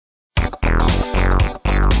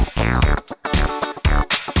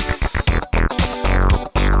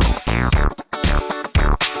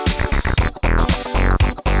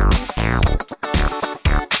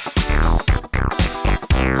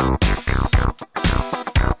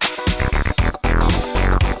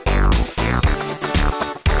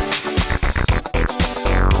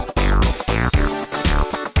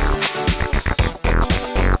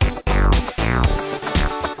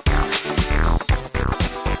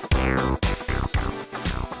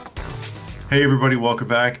Hey everybody, welcome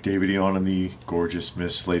back. David Eon and the gorgeous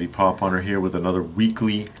Miss Lady Pop Hunter here with another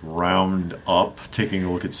weekly roundup, taking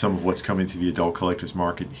a look at some of what's coming to the adult collectors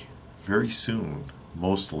market very soon,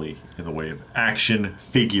 mostly in the way of action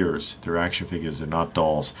figures. They're action figures, they're not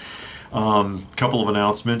dolls. Couple of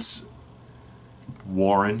announcements.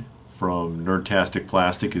 Warren from Nerdtastic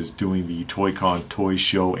Plastic is doing the Toy-Con Toy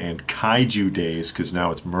Show and Kaiju Days, because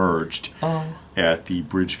now it's merged at the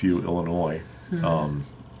Bridgeview, Illinois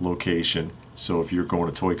location. So if you're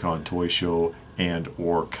going to Toy-Con Toy Show and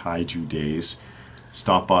or Kaiju Days,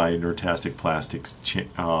 stop by Nerdtastic Plastic's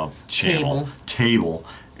table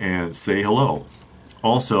and say hello.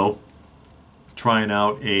 Also, trying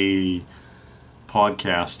out a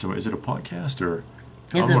podcast. Is it a podcast or?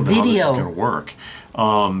 It's I don't know a how this is video. going to work.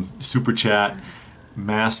 Super Chat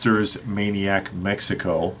Masters Maniac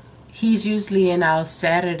Mexico. He's usually in our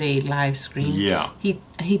Saturday live stream. Yeah. He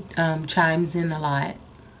chimes in a lot.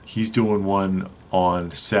 He's doing one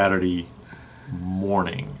on Saturday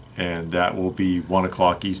morning, and that will be 1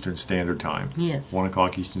 o'clock Eastern Standard Time. Yes. 1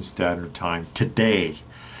 o'clock Eastern Standard Time today.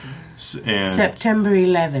 And September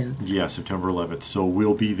 11th. yeah, September 11th. So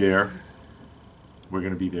we'll be there. We're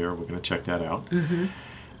going to be there. We're going to check that out.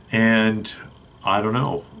 And I don't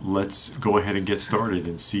know. Let's go ahead and get started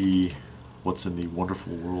and see what's in the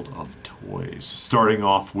wonderful world of toys. Starting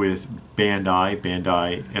off with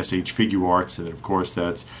Bandai SH Figure Arts, and then of course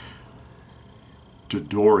that's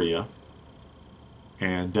Dodoria,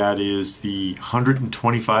 and that is the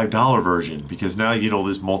 $125 version, because now you know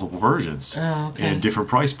there's multiple versions and different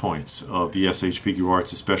price points of the SH Figure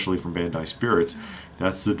Arts, especially from Bandai Spirits.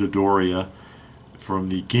 That's the Dodoria from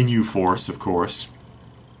the Ginyu Force, of course.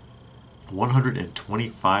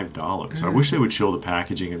 $125. I wish they would show the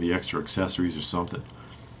packaging and the extra accessories or something.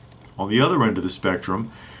 On the other end of the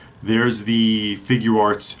spectrum, there's the Figure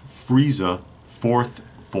Arts Frieza 4th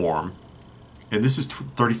form, and this is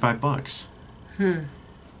 $35.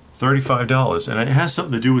 $35, and it has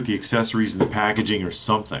something to do with the accessories and the packaging or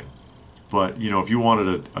something. But you know, if you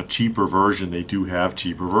wanted a cheaper version, they do have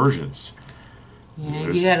cheaper versions. Yeah,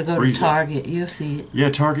 There's you got to go Frieza. to Target. You'll see it. Yeah,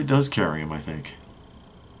 Target does carry them, I think.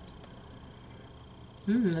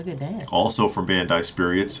 Look at that. Also from Bandai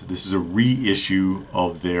Spirits, this is a reissue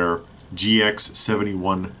of their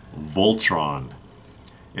GX71 Voltron.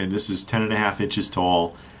 And this is 10.5 inches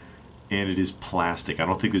tall, and it is plastic. I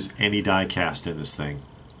don't think there's any die cast in this thing.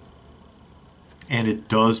 And it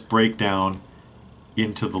does break down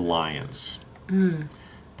into the lions.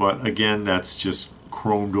 But again, that's just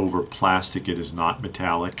chromed over plastic. It is not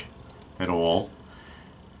metallic at all.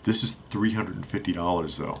 This is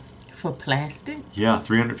 $350 though. For plastic? Yeah,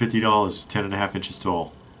 $350, 10.5 inches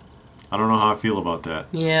tall. I don't know how I feel about that.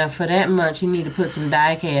 Yeah, for that much, you need to put some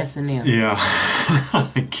die cast in there. Yeah,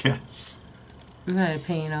 I guess. You got to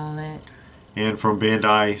paint all that. And from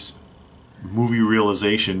Bandai's Movie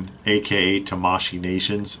Realization, aka Tamashii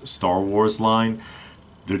Nation's Star Wars line,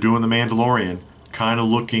 they're doing The Mandalorian, kind of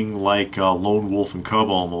looking like Lone Wolf and Cub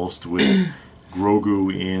almost, with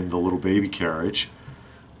Grogu in the little baby carriage.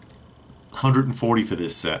 $140 for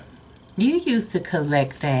this set. You used to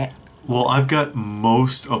collect that. Well, I've got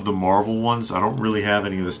most of the Marvel ones. I don't really have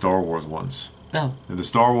any of the Star Wars ones. Oh. And the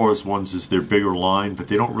Star Wars ones is their bigger line, but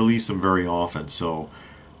they don't release them very often. So,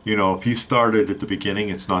 you know, if you started at the beginning,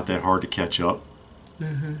 it's not that hard to catch up.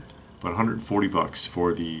 But $140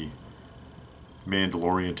 for the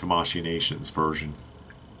Mandalorian Tamashii Nations version.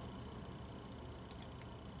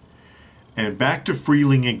 And back to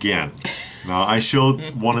Freeling again. Now, I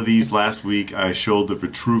showed one of these last week. I showed the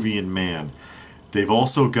Vitruvian Man. They've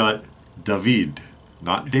also got David.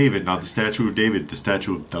 Not David, not the statue of David, the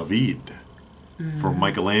statue of David from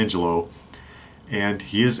Michelangelo. And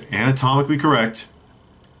he is anatomically correct.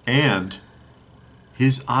 And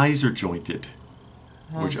his eyes are jointed.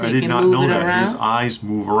 Which so I you did can not move know it that. around? His eyes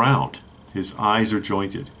move around. His eyes are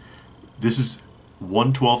jointed. This is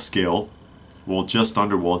 1/12 scale. Well, just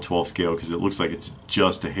under 1/12 scale, because it looks like it's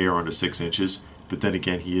just a hair under 6 inches. But then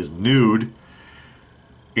again, he is nude.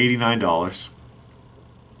 $89.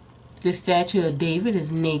 The statue of David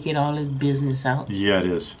is naked, all his business out. Yeah, it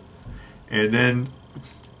is. And then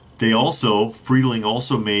they also, Freeling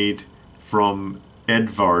also made from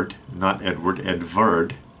Edvard, not Edward,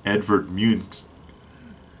 Edvard Munch.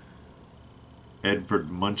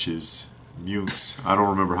 Edvard Munch's Munch's. I don't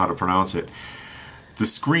remember how to pronounce it. The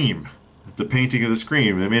Scream. The painting of the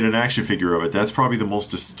Scream. They made an action figure of it. That's probably the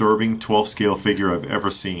most disturbing 12 scale figure I've ever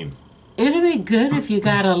seen. It'll be good if you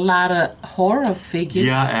got a lot of horror figures.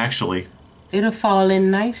 Yeah, actually. It'll fall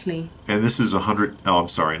in nicely. And this is 100. Oh, I'm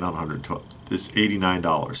sorry, not 112. It's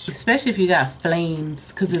 $89. Especially if you got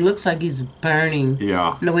flames, because it looks like he's burning.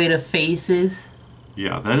 Yeah. The way the face is.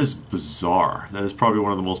 Yeah, that is bizarre. That is probably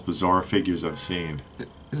one of the most bizarre figures I've seen.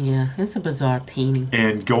 Yeah, it's a bizarre painting.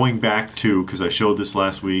 And going back to, because I showed this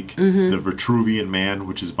last week, the Vitruvian Man,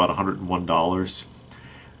 which is about $101.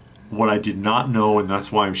 What I did not know, and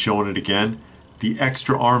that's why I'm showing it again, the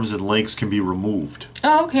extra arms and legs can be removed.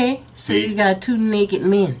 Oh, okay. See? So you got 2 naked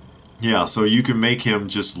men. Yeah, so you can make him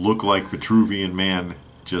just look like Vitruvian Man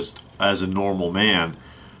just as a normal man,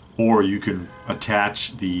 or you can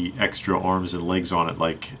attach the extra arms and legs on it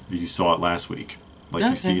like you saw it last week, like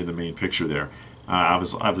you see in the main picture there. I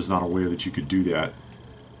was not aware that you could do that.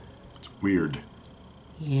 It's weird.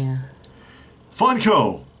 Yeah.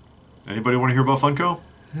 Funko! Anybody want to hear about Funko?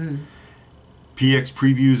 PX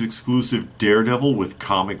Previews exclusive Daredevil with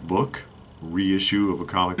comic book. Reissue of a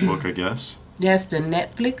comic book, I guess. That's the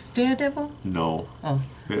Netflix Daredevil? No. Oh.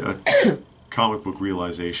 Comic book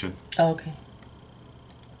realization. Okay.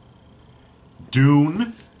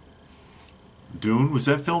 Dune. Dune, was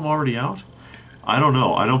that film already out? I don't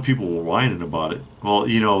know. I know people were whining about it. Well,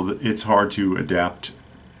 you know, it's hard to adapt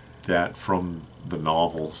that from the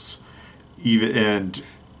novels. And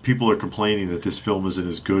people are complaining that this film isn't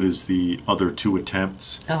as good as the other 2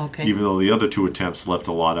 attempts. Oh, okay. Even though the other 2 attempts left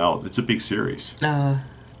a lot out. It's a big series.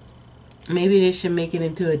 Maybe they should make it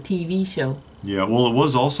into a TV show. Yeah, well, it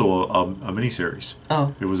was also a miniseries.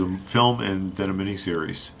 Oh. It was a film and then a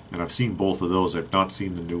miniseries. And I've seen both of those. I've not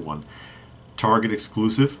seen the new one. Target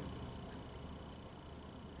exclusive.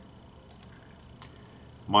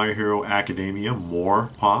 My Hero Academia,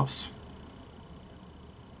 more pops.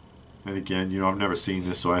 And again, you know, I've never seen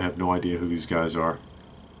this, so I have no idea who these guys are.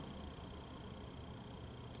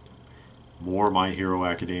 More My Hero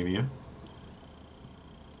Academia.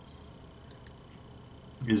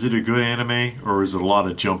 Is it a good anime, or is it a lot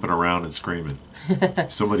of jumping around and screaming?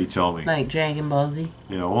 Somebody tell me. Like Dragon Ball Z?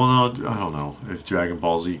 Yeah, well, no, I don't know if Dragon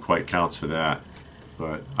Ball Z quite counts for that.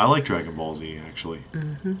 But I like Dragon Ball Z, actually.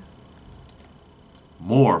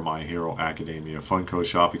 More My Hero Academia. Funko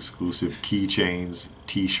Shop exclusive keychains,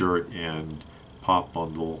 t-shirt, and pop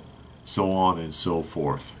bundle, so on and so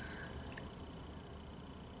forth.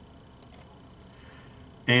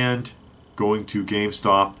 And going to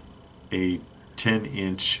GameStop, a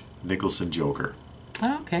 10-inch Nicholson Joker.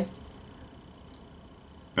 Oh, okay.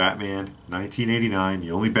 Batman, 1989, the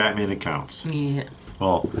only Batman that counts. Yeah.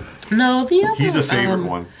 Well, no, the other he's a favorite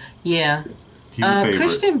one. Yeah. He's a favorite.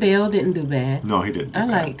 Christian Bale didn't do bad. No, he didn't do I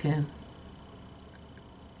bad. liked him.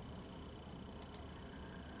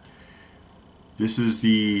 This is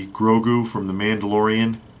the Grogu from The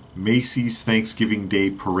Mandalorian, Macy's Thanksgiving Day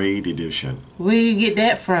Parade Edition. Where did you get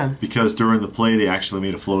that from? Because during the play they actually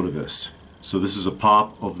made a float of this. So this is a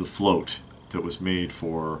pop of the float that was made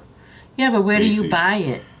for Yeah, but where Macy's. do you buy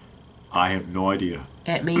it? I have no idea.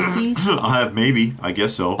 At Macy's? Maybe. I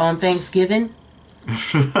guess so. On Thanksgiving?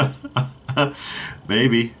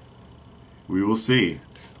 Maybe. We will see.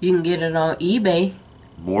 You can get it on eBay.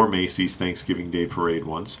 More Macy's Thanksgiving Day Parade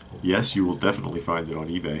ones. Yes, you will definitely find it on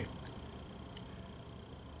eBay.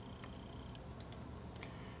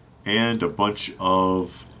 And a bunch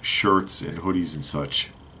of shirts and hoodies and such.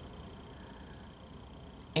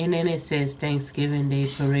 And then it says Thanksgiving Day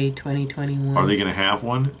Parade 2021. Are they going to have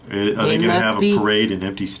one? Are they going to have a parade in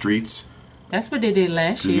empty streets? That's what they did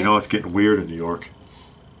last year. You know it's getting weird in New York.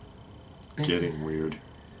 Getting weird.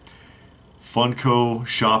 Funko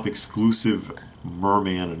Shop exclusive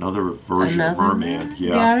Merman, another version of Merman.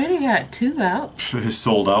 Yeah. They already got 2 out. It's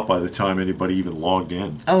sold out by the time anybody even logged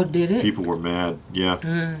in. Oh, did it? People were mad.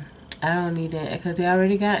 Yeah. I don't need that because they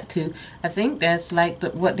already got 2. I think that's like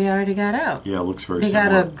what they already got out. Yeah, it looks very they similar.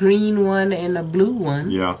 They got a green one and a blue one.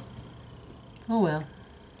 Yeah. Oh, well.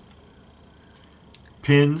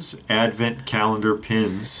 Pins, Advent Calendar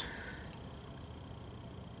pins.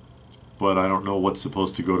 But I don't know what's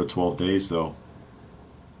supposed to go to 12 days, though.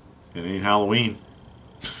 It ain't Halloween.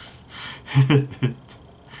 But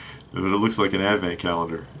it looks like an Advent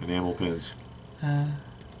calendar. Enamel pins.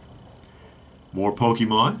 More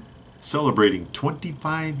Pokemon. Celebrating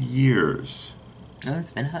 25 years. Oh,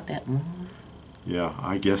 it's been out that long. Yeah,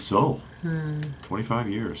 I guess so. 25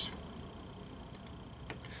 years.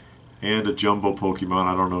 And a jumbo Pokemon.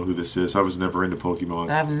 I don't know who this is. I was never into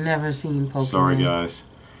Pokemon. I've never seen Pokemon. Sorry, guys.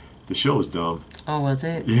 The show is dumb. Oh, was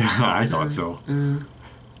it? Yeah, I thought so.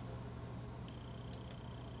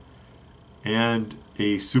 And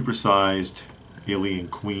a supersized Alien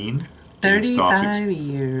Queen. 35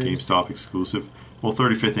 years. GameStop exclusive. Well,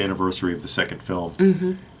 35th anniversary of the second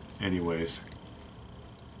film. Anyways.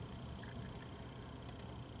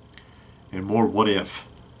 And more What If.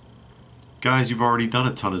 Guys, you've already done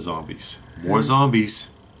a ton of zombies. More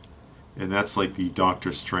zombies. And that's like the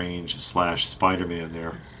Doctor Strange / Spider-Man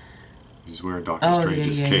there. He's wearing Doctor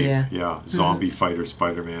Strange's cape. Yeah, zombie fighter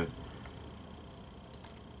Spider-Man.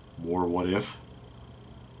 More what if?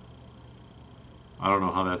 I don't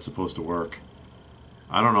know how that's supposed to work.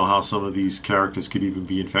 I don't know how some of these characters could even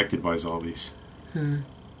be infected by zombies. And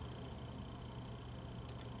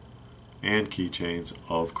keychains,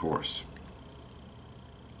 of course.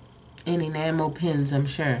 And enamel pins, I'm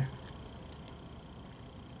sure.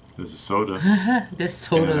 There's a soda. This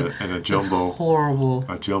soda and a jumbo. is horrible.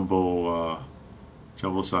 A jumbo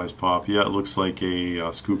size pop. Yeah, it looks like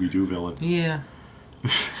a Scooby-Doo villain. Yeah.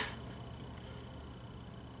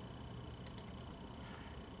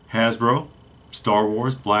 Hasbro, Star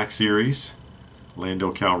Wars Black Series,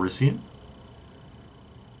 Lando Calrissian.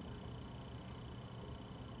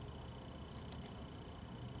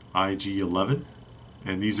 IG-11,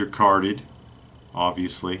 and these are carded,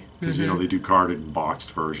 obviously, because you know they do carded and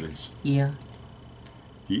boxed versions. Yeah.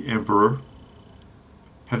 The Emperor.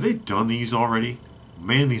 Have they done these already?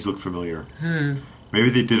 Man, these look familiar. Maybe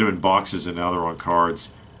they did them in boxes and now they're on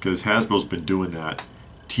cards, because Hasbro's been doing that.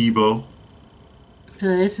 T-Bow. So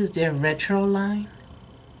this is their retro line?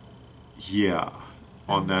 Yeah,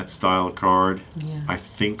 on that style card. Yeah. I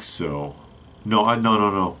think so. No.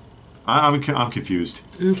 I'm confused.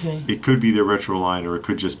 Okay. It could be their retro line or it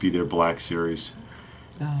could just be their Black Series.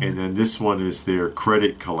 Oh. And then this one is their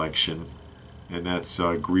credit collection, and that's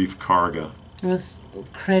Grief Karga. What's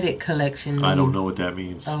credit collection mean? I don't know what that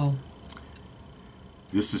means. Oh.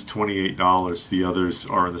 This is $28. The others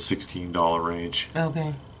are in the $16 range.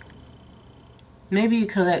 Okay. Maybe you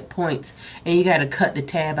collect points and you got to cut the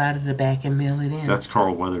tab out of the back and mail it in. That's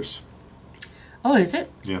Carl Weathers. Oh, is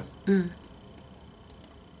it? Yeah.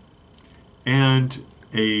 And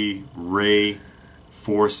a Ray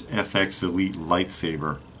Force FX Elite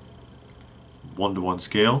lightsaber. 1-to-1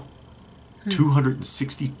 scale.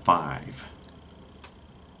 265.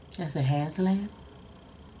 That's a HasLab?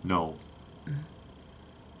 No.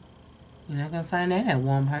 You're not going to find that at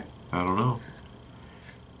Walmart. I don't know.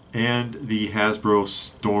 And the Hasbro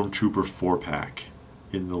Stormtrooper 4-pack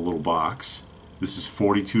in the little box. This is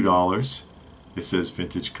 $42. It says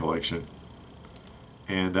Vintage Collection.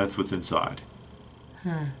 And that's what's inside.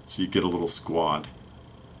 So you get a little squad.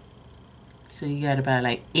 So you got about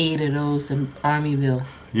like 8 of those in Armyville.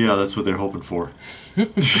 Yeah, that's what they're hoping for.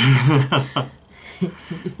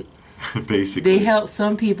 Basically. They helped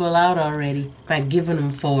some people out already by giving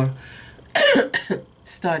them 4.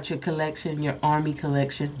 Start your collection, your Army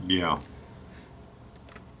collection. Yeah.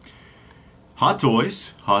 Hot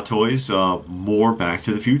Toys. Hot Toys, more Back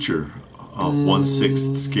to the Future.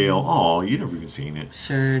 1/6 scale. Oh, you never even seen it.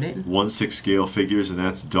 Sure didn't. 1/6 scale figures, and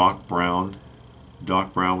that's Doc Brown.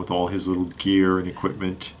 Doc Brown with all his little gear and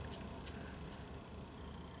equipment.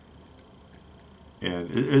 And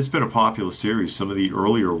it's been a popular series. Some of the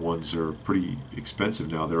earlier ones are pretty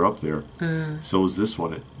expensive now. They're up there. So is this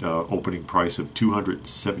one at opening price of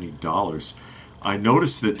 $270. I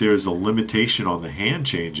noticed that there's a limitation on the hand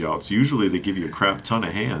changeouts. Usually they give you a crap ton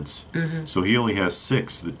of hands. So he only has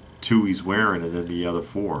 6. The 2 he's wearing and then the other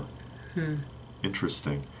 4.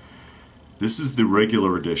 Interesting. This is the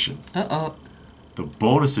regular edition. Uh-oh. The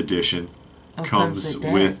bonus edition comes with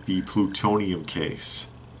that. with the plutonium case.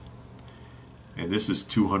 And this is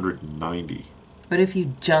 $290. But if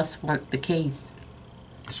you just want the case.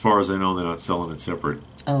 As far as I know, they're not selling it separate.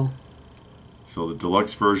 Oh. So the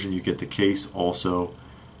deluxe version, you get the case also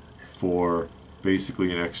for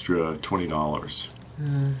basically an extra $20.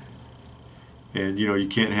 And you know, you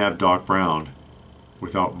can't have Doc Brown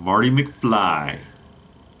without Marty McFly.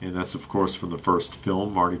 And that's of course from the first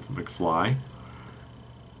film, Marty McFly.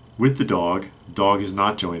 With the dog. Dog is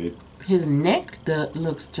not jointed. His neck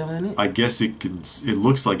looks jointed. I guess it can. It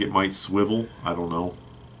looks like it might swivel. I don't know,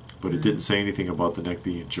 but it didn't say anything about the neck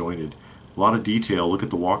being jointed. A lot of detail. Look at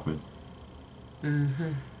the Walkman.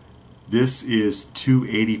 This is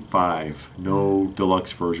 $285. No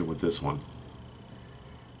deluxe version with this one.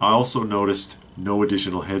 I also noticed no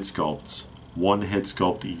additional head sculpts. 1 head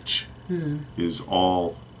sculpt each is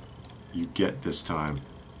all you get this time.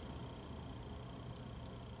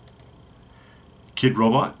 Kid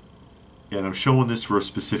Robot. And I'm showing this for a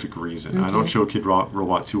specific reason. I don't show Kid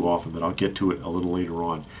Robot too often, but I'll get to it a little later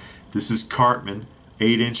on. This is Cartman,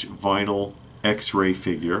 8-inch vinyl X-ray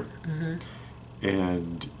figure.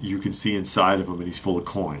 And you can see inside of him, and he's full of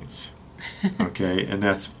coins. Okay, and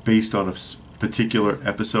that's based on a particular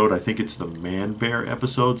episode. I think it's the Man Bear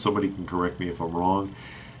episode. Somebody can correct me if I'm wrong.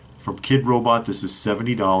 From Kid Robot, this is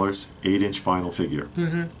 $70, 8-inch vinyl figure.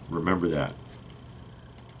 Remember that.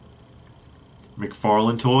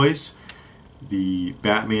 Mcfarlane Toys, the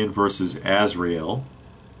Batman vs. Azrael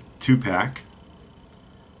 2-pack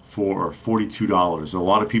for $42. A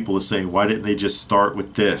lot of people are saying, why didn't they just start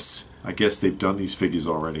with this? I guess they've done these figures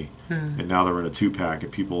already, and now they're in a 2-pack,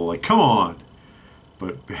 and people are like, come on!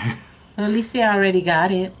 But Well, at least they already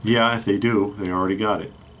got it. yeah, if they do, they already got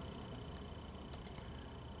it.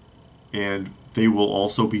 And they will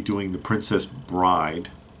also be doing the Princess Bride,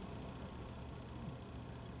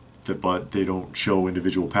 but they don't show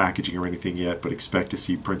individual packaging or anything yet, but expect to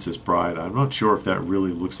see Princess Bride. I'm not sure if that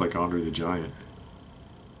really looks like Andre the Giant.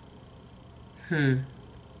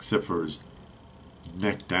 Except for his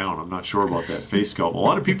neck down. I'm not sure about that face sculpt. A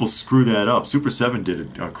lot of people screw that up. Super 7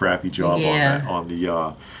 did a crappy job on that, on the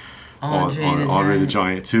Andre the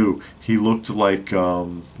Giant too. He looked like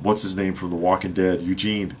what's his name from The Walking Dead,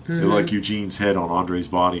 Eugene. It looked like Eugene's head on Andre's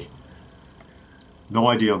body. No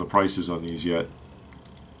idea on the prices on these yet.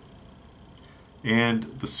 And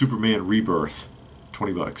the Superman Rebirth,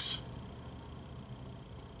 $20.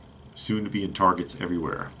 Soon to be in Targets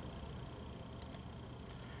everywhere.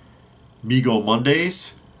 Mego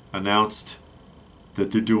Mondays announced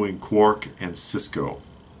that they're doing Quark and Cisco.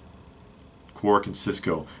 Quark and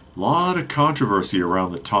Cisco. A lot of controversy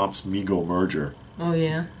around the Topps Mego merger. Oh,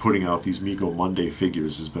 yeah. Putting out these Mego Monday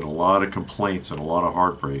figures. There's been a lot of complaints and a lot of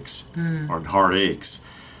heartbreaks, or heartaches.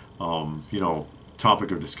 You know,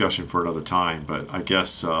 topic of discussion for another time, but I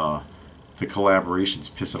guess the collaboration's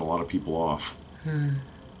pissing a lot of people off.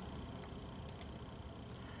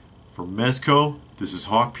 For Mezco, this is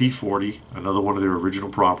Hawk P40, another one of their original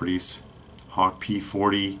properties. Hawk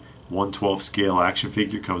P40, 1/12 scale action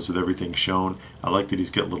figure, comes with everything shown. I like that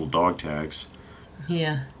he's got little dog tags.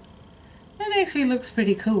 Yeah. That actually looks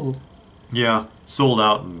pretty cool. Yeah, sold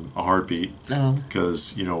out in a heartbeat. Oh.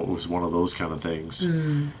 Because, you know, it was one of those kind of things.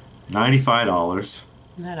 $95.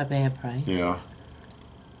 Not a bad price. Yeah.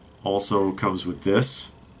 Also comes with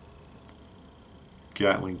this.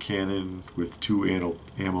 Gatling cannon with 2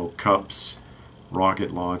 ammo cups,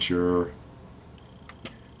 rocket launcher,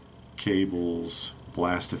 cables,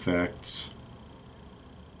 blast effects,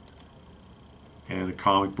 and a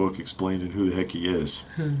comic book explaining who the heck he is.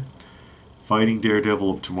 Fighting Daredevil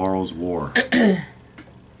of Tomorrow's War.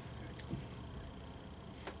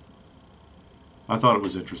 I thought it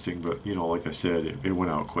was interesting, but, you know, like I said, it went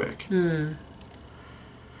out quick.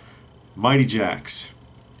 Mighty Jacks.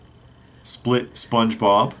 Split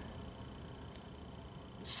SpongeBob.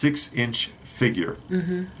 6-inch figure.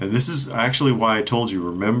 And this is actually why I told you,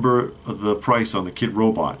 remember the price on the Kid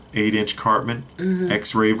Robot. 8-inch Cartman,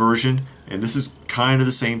 X-ray version. And this is kind of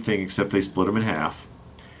the same thing, except they split them in half.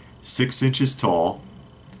 6 inches tall.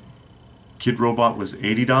 Kid Robot was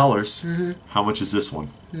 $80. How much is this one?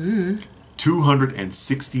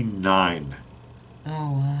 $269. Oh,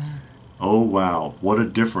 wow. Oh, wow. What a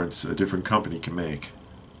difference a different company can make.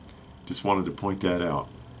 Just wanted to point that out.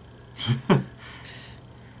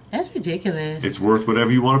 That's ridiculous. It's worth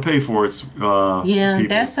whatever you want to pay for. It's yeah, people.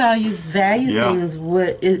 That's how you value things.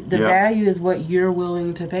 The value is what you're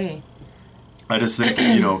willing to pay. I just think,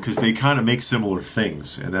 you know, because they kind of make similar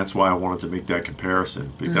things, and that's why I wanted to make that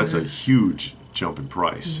comparison. But that's a huge jump in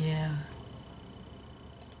price. Yeah.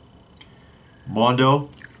 Mondo,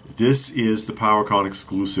 this is the PowerCon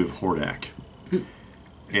exclusive Hordak.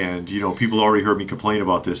 And, you know, people already heard me complain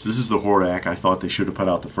about this. This is the Hordak I thought they should have put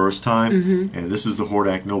out the first time. And this is the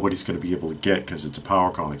Hordak nobody's going to be able to get because it's a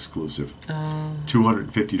PowerCon exclusive.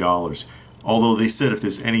 $250. Although they said if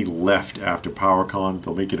there's any left after PowerCon,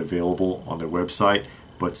 they'll make it available on their website.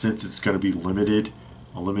 But since it's going to be limited,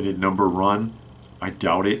 a limited number run, I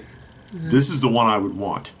doubt it. This is the one I would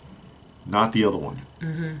want, not the other one.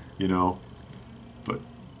 You know? But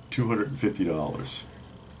 $250.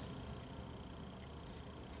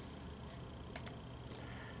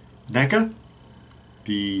 Neca,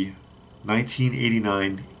 the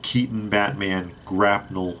 1989 Keaton Batman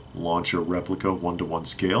grapnel launcher replica 1-to-1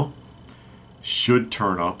 scale, should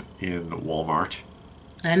turn up in Walmart.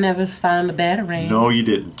 I never found a Batarang. No, you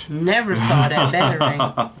didn't. Never saw that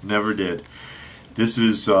Batarang. Never did. This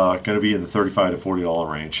is going to be in the $35 to $40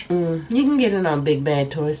 range. You can get it on Big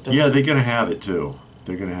Bad Toy Store. Yeah, they're going to have it too.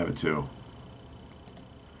 They're going to have it too.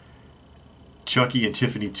 Chucky and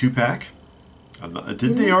Tiffany 2-pack.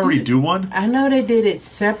 Didn't they already do one? I know they did it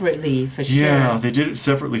separately for sure. Yeah, they did it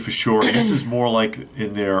separately for sure. This is more like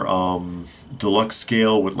in their deluxe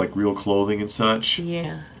scale with like real clothing and such.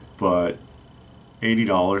 Yeah. But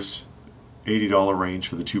 $80, $80 range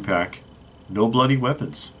for the 2-pack. No bloody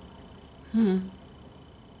weapons.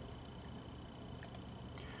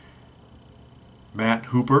 Matt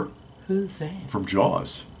Hooper. Who's that? From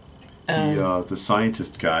Jaws. The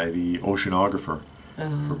scientist guy, the oceanographer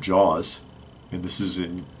from Jaws, and this is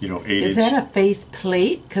in 8 Is inch. that a face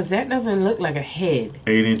plate? Because that doesn't look like a head.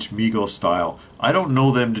 8-inch Mego style. I don't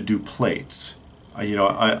know them to do plates.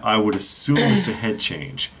 I would assume it's a head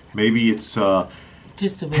change. Maybe it's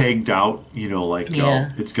Just a pegged out.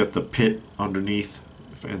 Yeah. It's got the pit underneath,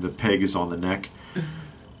 and the peg is on the neck.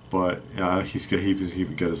 But he's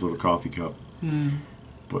even got his little coffee cup.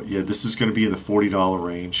 But yeah, this is going to be in the $40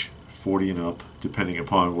 range, 40 and up, depending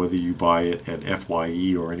upon whether you buy it at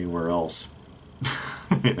FYE or anywhere else.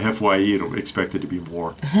 FYE, it'll expect it to be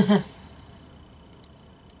more.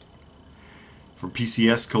 From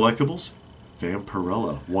PCS Collectibles,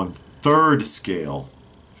 Vampirella, 1/3 scale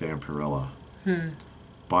Vampirella.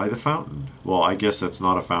 By the fountain. Well, I guess that's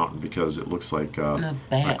not a fountain because it looks like a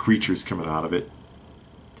creature's coming out of it.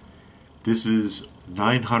 This is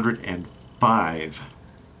 905.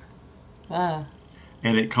 Wow.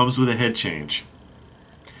 And it comes with a head change.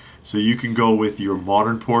 So you can go with your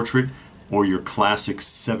modern portrait or your classic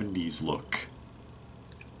 70s look.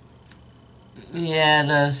 Yeah,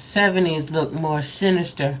 the 70s look more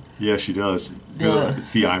sinister. Yeah, she does.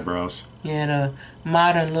 It's the eyebrows. Yeah, the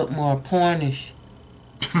modern look more pornish.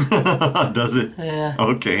 Does it? Yeah.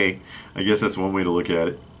 Okay. I guess that's one way to look at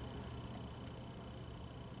it.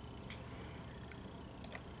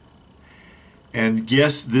 And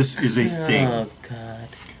yes, this is a thing. Oh, God.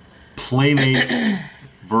 Playmates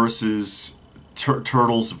versus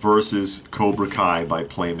Turtles versus Cobra Kai by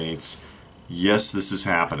Playmates. Yes, this is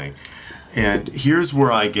happening. And here's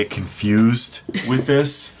where I get confused with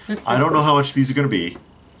this. I don't know how much these are going to be.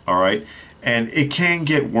 All right. And it can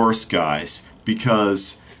get worse, guys,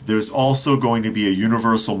 because there's also going to be a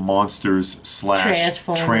Universal Monsters /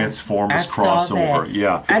 Transformers crossover.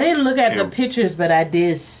 Yeah. I didn't look at the pictures, but I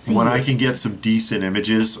did see when I can get some decent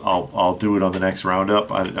images, I'll do it on the next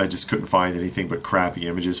roundup. I just couldn't find anything but crappy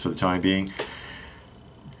images for the time being.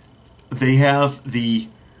 They have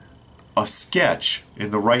a sketch in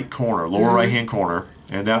the right corner, lower right-hand corner,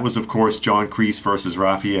 and that was, of course, John Kreese versus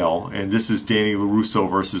Raphael, and this is Danny LaRusso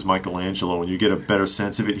versus Michelangelo, and you get a better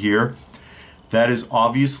sense of it here. That is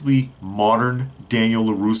obviously modern Daniel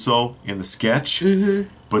LaRusso in the sketch,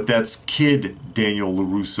 but that's kid Daniel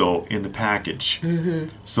LaRusso in the package.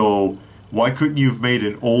 So why couldn't you have made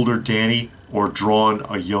an older Danny or drawn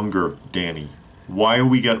a younger Danny? Why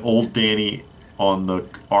we got old Danny on the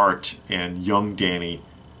art and young Danny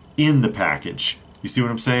in the package? You see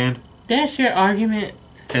what I'm saying? That's your argument.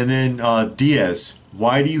 And then Diaz.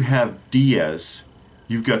 Why do you have Diaz?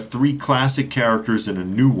 You've got 3 classic characters and a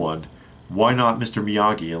new one. Why not Mr.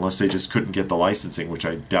 Miyagi? Unless they just couldn't get the licensing, which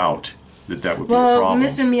I doubt that would be a problem. Well,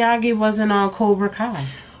 Mr. Miyagi wasn't on Cobra Kai.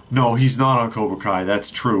 No, he's not on Cobra Kai. That's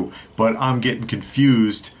true. But I'm getting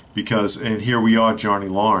confused because, and here we are, Johnny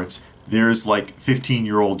Lawrence. There's like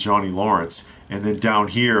 15-year-old Johnny Lawrence, and then down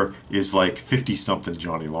here is like 50-something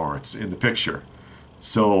Johnny Lawrence in the picture.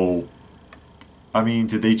 So, I mean,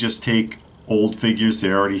 did they just take old figures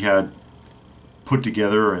they already had put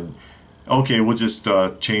together and, okay, we'll just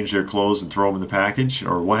change their clothes and throw them in the package?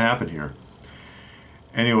 Or what happened here?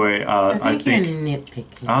 Anyway, I think you're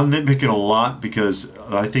nitpicking. I'm nitpicking a lot because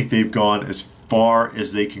I think they've gone as far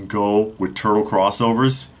as they can go with turtle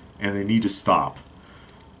crossovers, and they need to stop.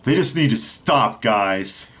 They just need to stop,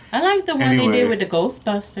 guys. I like the one Anyway. they did with the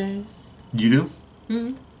Ghostbusters. You do?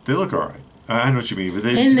 Mm-hmm. They look alright. I know what you mean. But the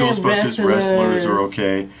And they're Ghostbusters wrestlers are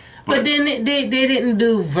okay. But then they didn't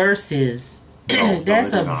do verses. No,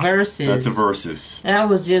 That's they a did not. versus. That's a versus. That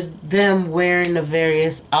was just them wearing the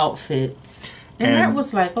various outfits. And that And-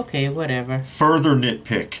 was like, okay, whatever. Further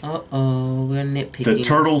nitpick. Uh-oh, we're nitpicking. The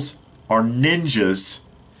turtles are ninjas,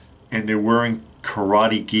 and they're wearing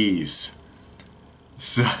karate gis.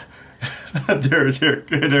 So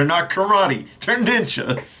they're not karate. They're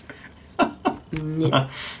ninjas.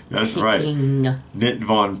 That's right. Knit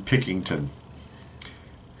Von Pickington.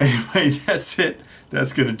 Anyway, that's it.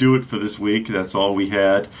 That's going to do it for this week. That's all we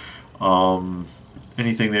had.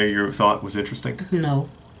 Anything there you thought was interesting? No.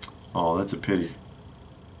 Oh, that's a pity.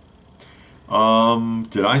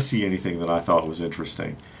 Did I see anything that I thought was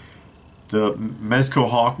interesting? The Mezco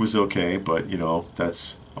Hawk was okay, but, you know,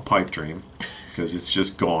 that's a pipe dream because it's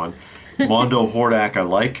just gone. Mondo Hordak I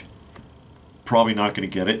like. Probably not going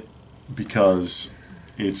to get it because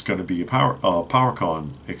it's going to be a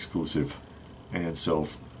PowerCon exclusive. And so,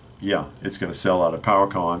 yeah, it's going to sell out at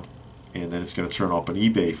PowerCon, and then it's going to turn up on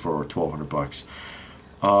eBay for $1,200.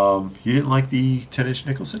 You didn't like the 10-inch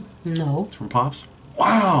Nicholson? No. From Pops?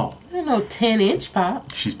 Wow! I don't know, 10-inch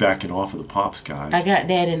pop. She's backing off of the Pops, guys. I got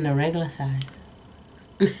that in the regular size.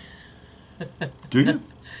 Do you?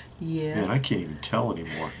 Yeah. Man, I can't even tell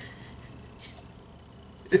anymore.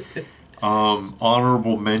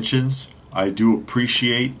 Honorable mentions. I do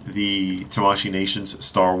appreciate the Tamashii Nations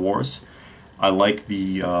Star Wars. I like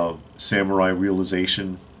the Samurai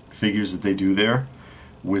Realization figures that they do there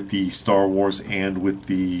with the Star Wars and with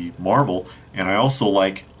the Marvel. And I also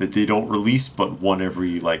like that they don't release but one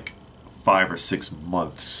every like 5 or 6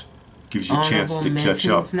 months. Gives you a chance to catch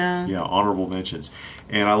up. Now? Yeah, honorable mentions.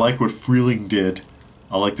 And I like what Freeling did.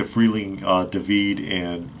 I like the Freeling David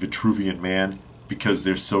and Vitruvian Man because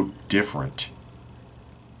they're so different.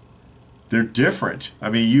 They're different. I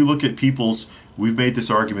mean, you look at people's... We've made this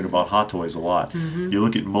argument about Hot Toys a lot. You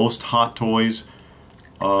look at most Hot Toys,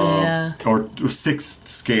 or 6th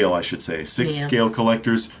scale, I should say. 6th scale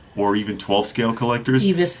collectors, or even 12 scale collectors.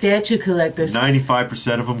 Even statue collectors.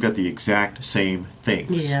 95% of them got the exact same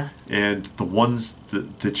things. Yeah. And the ones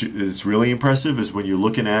that's really impressive is when you're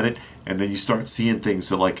looking at it, and then you start seeing things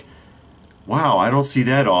that like, wow, I don't see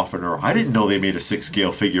that often, or I didn't know they made a 6th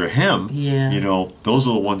scale figure of him. Yeah. You know, those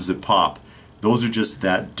are the ones that pop. Those are just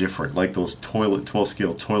that different, like those 12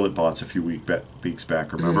 scale toilet bots a few weeks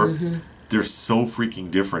back, remember? They're so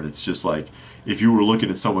freaking different. It's just like, if you were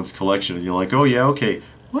looking at someone's collection and you're like, oh yeah, okay,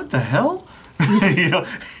 what the hell? You know,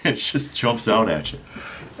 it just jumps out at you.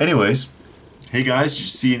 Anyways, hey guys, did you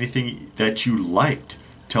see anything that you liked?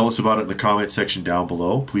 Tell us about it in the comment section down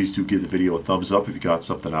below. Please do give the video a thumbs up if you got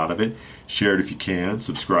something out of it. Share it if you can.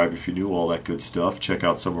 Subscribe if you're new, all that good stuff. Check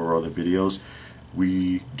out some of our other videos.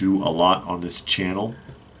 We do a lot on this channel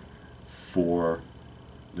for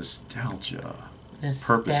nostalgia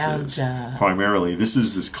purposes. Primarily, this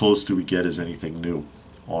is as close to we get as anything new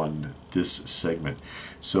on this segment.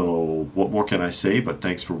 So what more can I say but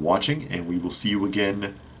thanks for watching, and we will see you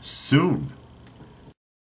again soon.